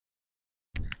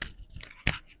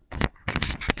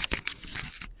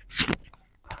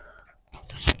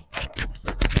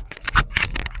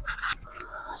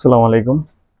আসসালামু আলাইকুম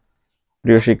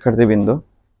প্রিয় শিক্ষার্থীবৃন্দ,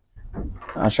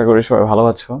 আশা করি সবাই ভালো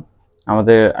আছো।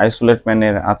 আমাদের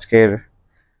আইসোলেটম্যানের আজকের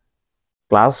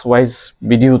ক্লাস ওয়াইজ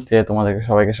ভিডিওতে তোমাদেরকে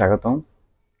সবাইকে স্বাগতম।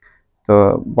 তো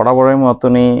বরাবরের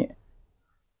মতনই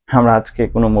আমরা আজকে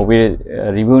কোনো মুভির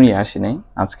রিভিউ নিয়ে আসি নাই।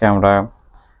 আজকে আমরা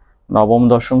নবম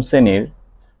দশম শ্রেণীর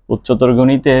উচ্চতর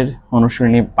গণিতের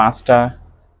অনুশীলনী 5টা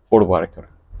পড়বো আর কি।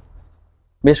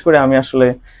 বেশ করে আমি আসলে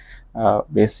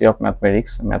বিএসসি অফ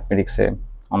ম্যাথমেটিক্সে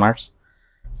অনার্স,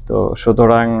 তো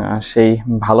সুতরাং সেই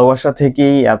ভালোবাসা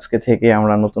থেকেই আজকে থেকে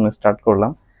আমরা নতুন স্টার্ট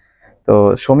করলাম। তো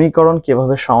সমীকরণ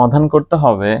কিভাবে সমাধান করতে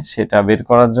হবে সেটা বের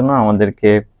করার জন্য আমাদেরকে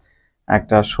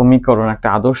একটা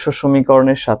আদর্শ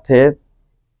সমীকরণের সাথে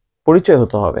পরিচয়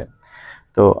হতে হবে।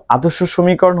 তো আদর্শ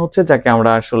সমীকরণ হচ্ছে যাকে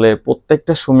আমরা আসলে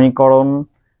প্রত্যেকটা সমীকরণ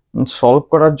সলভ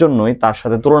করার জন্যই তার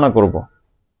সাথে তুলনা করব,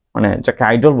 মানে যাকে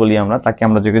আইডল বলি আমরা, তাকে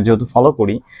আমরা যেহেতু ফলো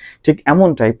করি, ঠিক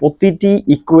এমনটাই প্রতিটি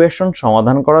ইকুয়েশন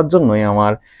সমাধান করার জন্যই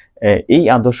আমার এই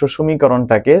আদর্শ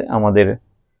সমীকরণটাকে আমাদের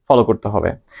ফলো করতে হবে।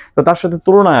 তো তার সাথে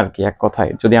তুলনা আর কি, এক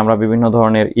কথায় যদি আমরা বিভিন্ন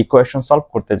ধরনের ইকুয়েশন সলভ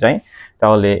করতে যাই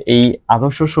তাহলে এই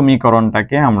আদর্শ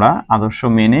সমীকরণটাকে আমরা আদর্শ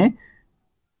মেনে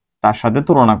তার সাথে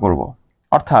তুলনা করব।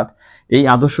 অর্থাৎ এই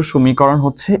আদর্শ সমীকরণ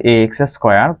হচ্ছে ax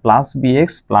square plus bx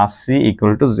plus c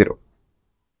equal to 0।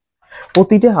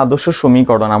 প্রতিটা আদর্শ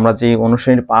সমীকরণ আমরা যে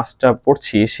অনুশীলনী 5টা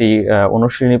পড়ছি, সেই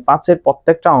অনুশীলনী 5-এর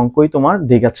প্রত্যেকটা অঙ্কই তোমার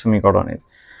দ্বিঘাত সমীকরণের।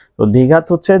 তো দ্বিঘাত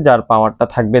হচ্ছে যার পাওয়ারটা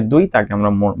থাকবে 2, তাকে আমরা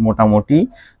মোটামুটি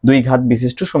দুই ঘাত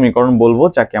বিশিষ্ট সমীকরণ বলবো,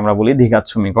 যাকে আমরা বলি দ্বিঘাত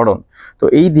সমীকরণ। তো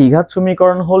এই দ্বিঘাত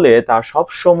সমীকরণ হলে তার সব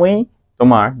সময়ই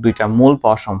তোমার দুইটা মূল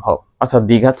পাওয়া সম্ভব। অর্থাৎ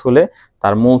দ্বিঘাত হলে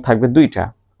তার মূল থাকবে দুইটা,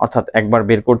 অর্থাৎ একবার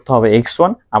বের করতে হবে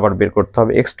x1, আবার বের করতে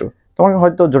হবে x2। তোমাকে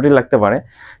হয়তো জটিল লাগতে পারে,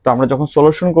 তো আমরা যখন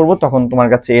সলিউশন করব তখন তোমার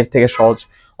কাছে এর থেকে সহজ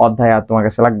অধ্যায় আর তোমার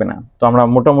কাছে লাগবে না। তো আমরা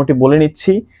মোটামুটি বলে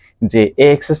নিচ্ছি যে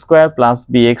ax square plus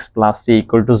bx plus c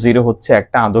equal to 0 হচ্ছে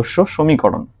একটা আদর্শ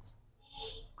সমীকরণ।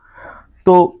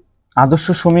 তো আদর্শ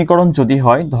সমীকরণ যদি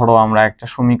হয়, ধরো আমরা একটা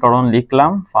সমীকরণ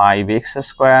লিখলাম 5x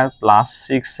square plus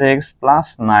 6x plus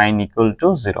 9 equal to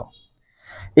 0।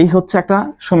 এই হচ্ছে একটা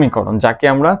সমীকরণ যাকে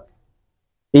আমরা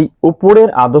এই উপরের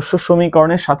আদর্শ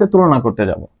সমীকরণের সাথে তুলনা করতে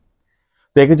যাব।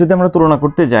 তো একে যদি আমরা তুলনা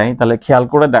করতে যাই তাহলে খেয়াল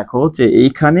করে দেখো যে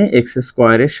এইখানে এক্স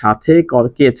স্কোয়ারের সাথে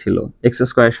কে ছিল, এক্স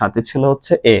স্কোয়ারের সাথে ছিল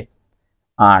হচ্ছে এ,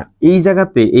 আর এই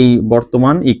জায়গাতে এই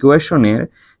বর্তমান ইকুয়েশনের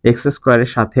এক্স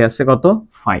স্কোয়ারের সাথে আছে কত,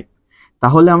 5।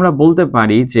 তাহলে আমরা বলতে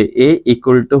পারি যে এ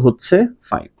ইকুয়াল টু হচ্ছে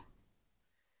 5।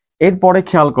 এরপরে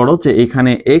খেয়াল করো যে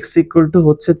এখানে এক্স ইকুয়াল টু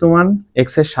হচ্ছে তোমার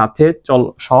এক্স এর সাথে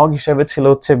সহগ হিসেবে ছিল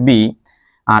হচ্ছে বি,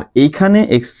 আর এইখানে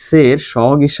এক্স এর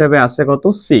সহগ হিসেবে আছে কত,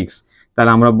 6।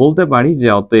 তাহলে আমরা বলতে পারি যে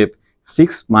অতএব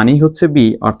 6 মানেই হচ্ছে বি,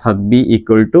 অর্থাৎ বি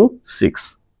ইকুয়াল টু 6।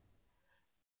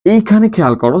 এইখানে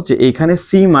খেয়াল করো যে এইখানে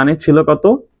সি মানে ছিল কত,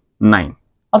 9,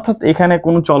 অর্থাৎ এখানে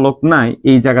কোনো চলক নাই,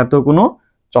 এই জায়গাতেও কোনো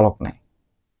চলক নাই,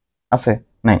 আছে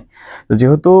নাই। তো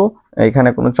যেহেতু এখানে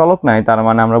কোনো চলক নাই, তার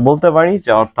মানে আমরা বলতে পারি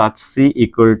যে অর্থাৎ সি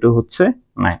ইকুয়াল টু হচ্ছে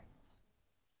 9।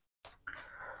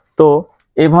 তো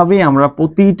এভাবেই আমরা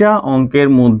প্রতিটা অঙ্কের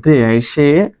মধ্যে এসে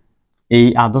এই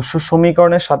আদর্শ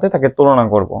সমীকরণের সাথে তাকে তুলনা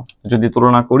করব। যদি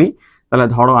তুলনা করি তাহলে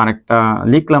ধরো আরেকটা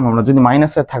লিখলাম আমরা, যদি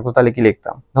মাইনাসের থাকতো তাহলে কি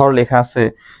লিখতাম, ধরো লেখা আছে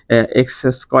এক্স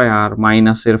স্কয়ার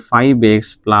মাইনাসের 5x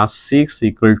প্লাস 6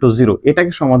 ইকুয়াল টু 0।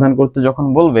 এটাকে সমাধান করতে যখন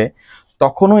বলবে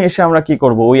তখনও এসে আমরা কি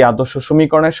করব, ওই আদর্শ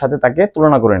সমীকরণের সাথে তাকে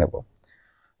তুলনা করে নেব।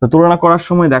 তো তুলনা করার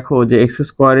সময় দেখো যে এক্স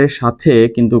স্কয়ারের সাথে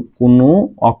কিন্তু কোনো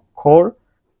অক্ষর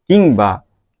কিংবা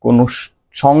কোনো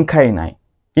সংখ্যাই নাই,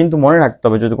 কিন্তু মনে রাখতে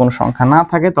হবে যদি কোনো সংখ্যা না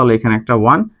থাকে তাহলে এখানে একটা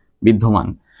 1 বিদ্যমান।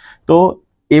 তো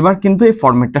এবার কিন্তু এই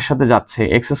ফরম্যাটটার সাথে যাচ্ছে,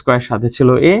 এক্স স্কয়ার সাথে ছিল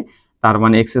এ, তার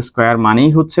মানে এক্স স্কয়ার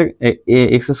মানেই হচ্ছে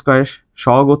এক্স স্কয়ার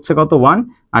সহগ হচ্ছে কত, 1,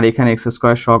 আর এখানে এক্স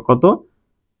স্কয়ার সহগ কত,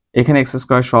 এখানে এক্স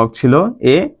স্কয়ার সহগ ছিল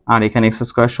এ, আর এখানে এক্স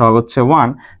স্কয়ার সহগ হচ্ছে 1।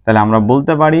 তাহলে আমরা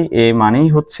বলতে পারি এ মানেই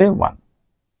হচ্ছে 1।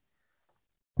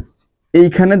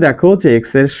 এইখানে দেখো যে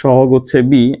এক্স এর সহগ হচ্ছে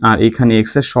বি, আর এখানে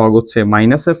এক্স এর সহগ হচ্ছে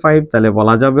 -5, তাহলে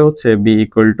বলা যাবে হচ্ছে বি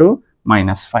ইকুয়াল টু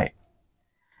 -5।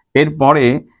 এরপরে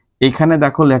এখানে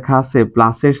দেখো লেখা আছে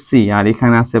প্লাসের সি, আর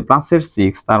এখানে আছে প্লাসের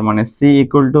 6, তার মানে সি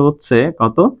ইকুয়াল টু হচ্ছে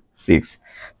কত, 6।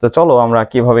 তো চলো আমরা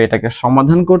কিভাবে এটাকে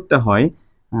সমাধান করতে হয়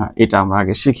এটা আমরা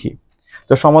আগে শিখি।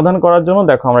 তো সমাধান করার জন্য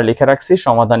দেখো আমরা লিখে রাখছি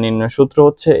সমাধান নির্ণয় সূত্র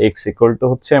হচ্ছে এক্স ইকুয়াল টু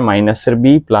হচ্ছে মাইনাসের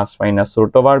B plus minus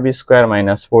root over B square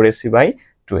minus 4ac by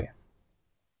 2a।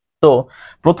 তো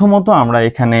প্রথমত আমরা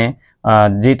এখানে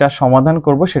যেটা সমাধান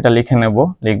করব সেটা লিখে নেব,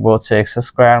 লিখবো হচ্ছে এক্স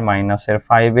স্কয়ার মাইনাসের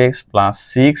 5x প্লাস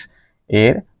 6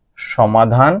 এর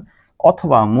সমাধান,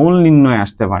 অথবা মূল নির্ণয়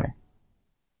আসতে পারে,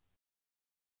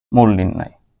 মূল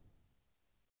নির্ণয়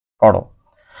করো।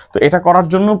 তো এটা করার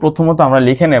জন্য প্রথমত আমরা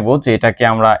লিখে নেব যে এটাকে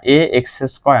আমরা a x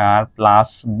square plus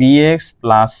bx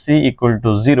plus c equal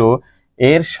to 0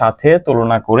 এর সাথে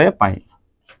তুলনা করে পাই।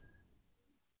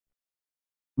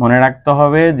 মনে রাখতে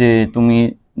হবে যে তুমি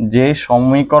যে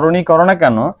সমীকরণই করো না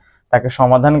কেন তাকে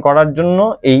সমাধান করার জন্য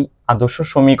এই আদর্শ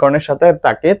সমীকরণের সাথে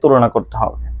তাকে তুলনা করতে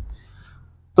হবে।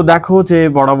 তো দেখো যে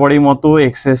বরাবরই মতো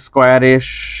এক্স স্কোয়ারের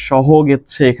সহগ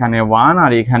হচ্ছে এখানে 1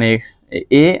 আর এখানে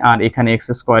a আর এখানে এক্স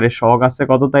স্কোয়ারের সহগ আছে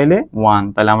কত তাইলে 1,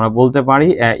 তাহলে আমরা বলতে পারি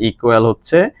ইকুয়াল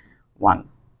হচ্ছে 1।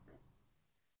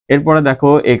 এরপরে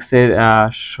দেখো এক্স এর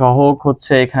সহগ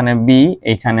হচ্ছে এখানে b,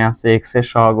 এখানে আছে এক্স এর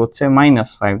সহগ হচ্ছে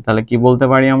 -5, তাহলে কি বলতে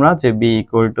পারি আমরা যে b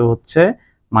ইকুয়াল টু হচ্ছে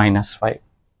 -5।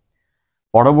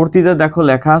 পরবর্তীতে দেখো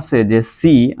লেখা আছে যে c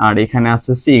আর এখানে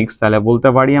আছে 6, তাহলে বলতে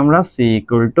পারি আমরা c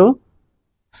ইকুয়াল টু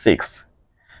 6।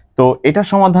 তো এটা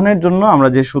সমাধানের জন্য আমরা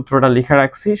যে সূত্রটা লিখে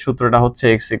রাখছি সূত্রটা হচ্ছে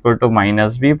x equal to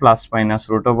 -b plus minus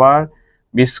root over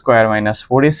b square minus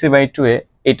 4ac/2a,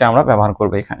 এটা আমরা ব্যবহার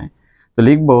করব এখানে। তো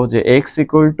লিখবো যে x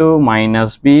equal to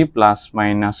 -b plus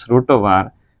minus root over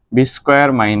b square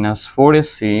minus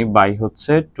 4ac by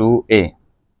হচ্ছে 2a।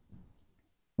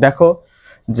 দেখো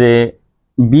যে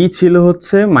b ছিল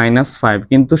হচ্ছে -5,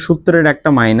 কিন্তু সূত্রের একটা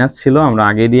মাইনাস ছিল, আমরা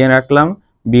আগে দিয়ে রাখলাম।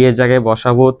 b এর জায়গায়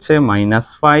বসাবো হচ্ছে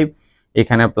 -5,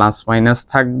 এখানে প্লাস মাইনাস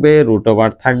থাকবে, রুট ওভার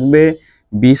থাকবে,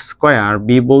 b স্কয়ার, b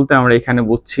বলতে আমরা এখানে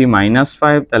বুঝছি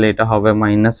 -5, তাহলে এটা হবে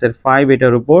মাইনাসের 5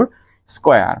 এটার উপর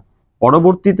স্কয়ার।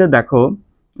 পরবর্তীতে দেখো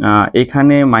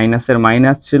এখানে মাইনাসের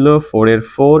মাইনাস ছিল 4 এর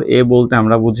 4, a বলতে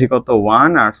আমরা বুঝি কত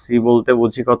 1 আর c বলতে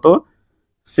বুঝি কত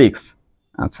 6।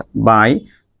 আচ্ছা, বাই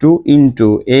 2 ইনটু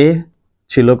a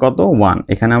ছিল কত 1,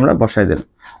 এখানে আমরা বসাই দিলাম।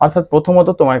 অর্থাৎ প্রথমত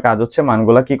তোমার কাজ হচ্ছে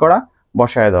মানগুলা কি করা,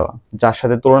 বসায় দেওয়া, যার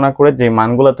সাথে তুলনা করে যে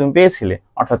মানগুলা তুমি পেয়েছিলে,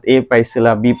 অর্থাৎ a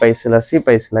পাইছিলা, b পাইছিলা, c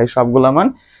পাইছিলা, এই সবগুলা মান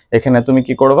এখানে তুমি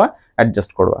কি করবা,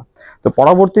 অ্যাডজাস্ট করবা। তো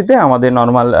পরবর্তীতে আমাদের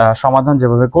নরমাল সমাধান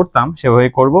যেভাবে করতাম সেভাবে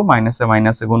করব। মাইনাসে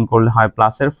মাইনাসে গুণ করলে হয়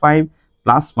প্লাসের 5,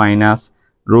 প্লাস মাইনাস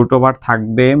রুট ওভার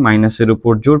থাকবে, মাইনাসের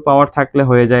উপর জোর পাওয়ার থাকলে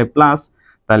হয়ে যায় প্লাস,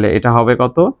 তাহলে এটা হবে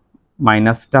কত,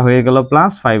 মাইনাসটা হয়ে গেল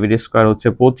প্লাস, 5 এর স্কয়ার হচ্ছে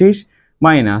 25,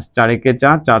 মাইনাস 4 একে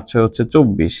 4, 4 6 হচ্ছে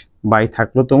 24, বাই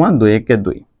থাকলো তোমার 2 একে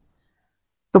 2।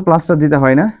 তো প্লাসটা দিতে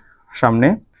হয় না সামনে,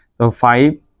 তো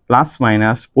 5 প্লাস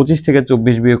মাইনাস 25 থেকে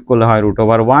 24 বিয়োগ করলে হয় রুট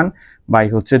ওভার 1 বাই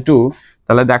হচ্ছে 2।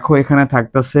 তাহলে দেখো এখানে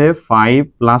থাকতেছে 5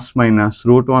 প্লাস মাইনাস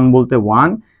রুট 1 বলতে 1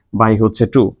 বাই হচ্ছে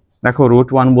 2। দেখো রুট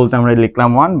 1 বলতে আমরা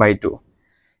লিখলাম 1 বাই 2।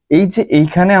 এই যে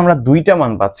এইখানে আমরা দুইটা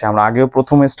মান পাচ্ছি, আমরা আগেও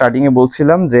প্রথমে স্টার্টিং এ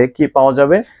বলছিলাম যে কি পাওয়া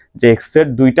যাবে, যে x এর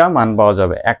দুইটা মান পাওয়া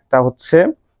যাবে, একটা হচ্ছে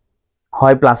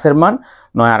হয় প্লাসের মান,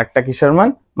 নয় আরেকটা কিসের মান,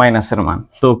 মাইনাসের মান।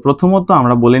 তো প্রথমত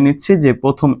আমরা বলে নিচ্ছি যে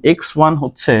প্রথম x1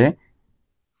 হচ্ছে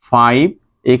 5,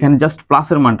 এখানে জাস্ট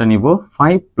প্লাসের মানটা নিব,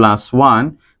 5 প্লাস 1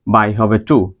 বাই হবে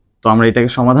 2। তো আমরা এটাকে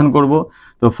সমাধান করব।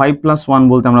 তো 5 প্লাস 1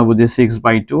 বলতে আমরা বুঝি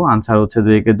 6/2, আনসার হচ্ছে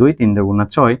 2 একে 2, 3 2 গুণা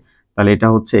 6, তাহলে এটা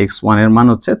হচ্ছে x1 এর মান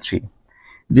হচ্ছে 3।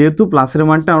 যেহেতু প্লাসের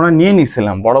মানটা আমরা নিয়ে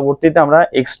নিছিলাম, পরবর্তীতে আমরা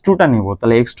x2 টা নিব,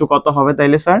 তাহলে x2 কত হবে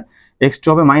তাইলে স্যার, x2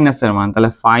 হবে মাইনাসের মান, তাহলে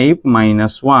 5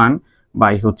 মাইনাস 1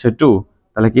 বাই হচ্ছে 2,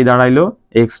 তাহলে কি দাঁড়াইলো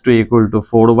x2 ইকুয়াল টু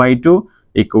 4/2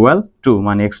 ইকুয়াল 2,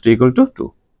 মানে x2 ইকুয়াল টু 2।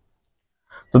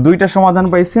 তো দুইটা সমাধান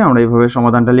পাইছি, আমরা এইভাবে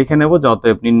সমাধানটা লিখে নেব,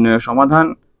 অতএব নির্ণয় সমাধান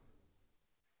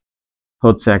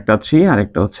হচ্ছে একটা 3 আর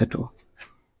একটা হচ্ছে 2।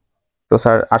 তো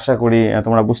স্যার আশা করি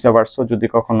তোমরা বুঝতে পারছো। যদি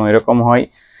কখনো এরকম হয়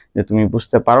যে তুমি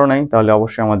বুঝতে পারো নাই, তাহলে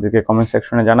অবশ্যই আমাদেরকে কমেন্ট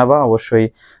সেকশনে জানাবা, অবশ্যই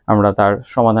আমরা তার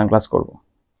সমাধান ক্লাস করব।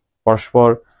 পরস্পর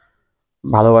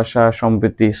ভালোবাসা,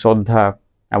 সম্প্রীতি, শ্রদ্ধা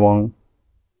এবং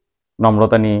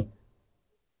নম্রতা নিয়ে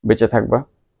বেঁচে থাকবা।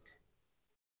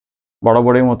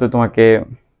 বরাবরের মতো তোমাকে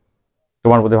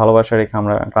তোমার প্রতি ভালোবাসা রেখে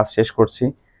আমরা ক্লাস শেষ করছি।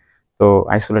 তো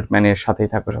আইসোলেট ম্যানের সাথেই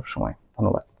থাকো সবসময়।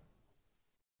 ধন্যবাদ।